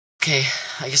Okay,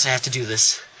 I guess I have to do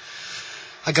this.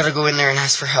 I gotta go in there and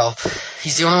ask for help.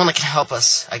 He's the only one that can help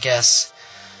us, I guess.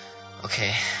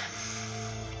 Okay.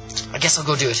 I guess I'll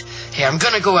go do it. Hey, I'm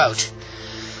gonna go out.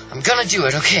 I'm gonna do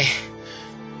it, okay.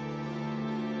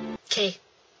 Okay.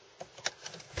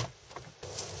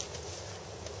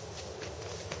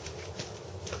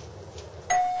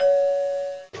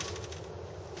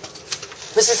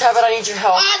 Mrs. Habit, I need your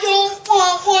help. I don't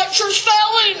want what you're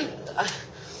spelling!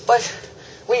 But,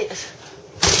 wait.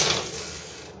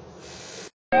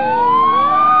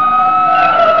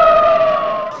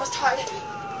 I must hide.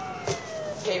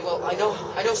 Okay, well, I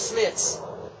know Smith's.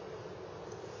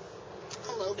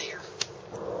 Hello there.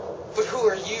 But who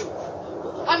are you?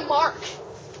 I'm Mark.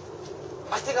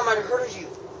 I think I might have heard of you.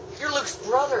 You're Luke's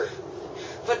brother.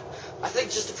 But I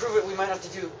think just to prove it, we might have to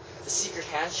do a secret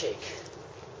handshake.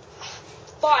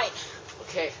 Fine.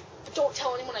 Okay. But don't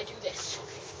tell anyone I do this.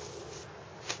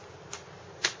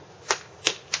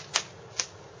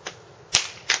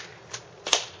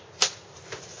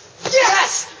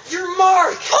 Yes! You're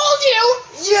Mark! Told you!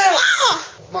 Yes! Ah!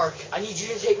 Mark, I need you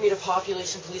to take me to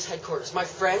Population Police Headquarters. My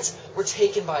friends were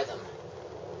taken by them.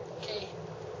 Okay.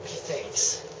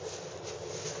 Thanks.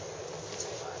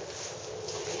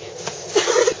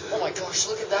 Oh my gosh,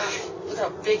 look at that. Look how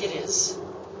big it is.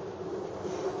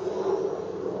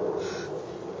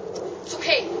 It's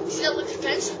okay. See that electric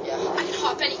fence? Yeah. I can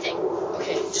hop anything.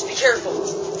 Okay, just be careful.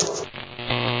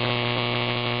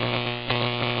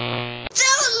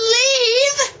 Don't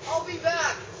leave! I'll be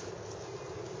back.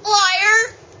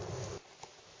 Liar!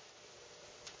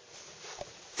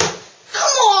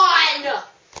 Come on!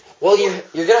 Well,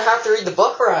 you're gonna have to read the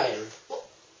book, Ryan.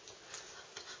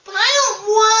 But I don't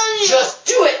want to. Just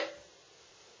do it!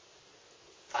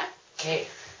 Fine. Okay.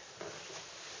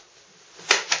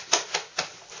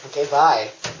 Okay, bye.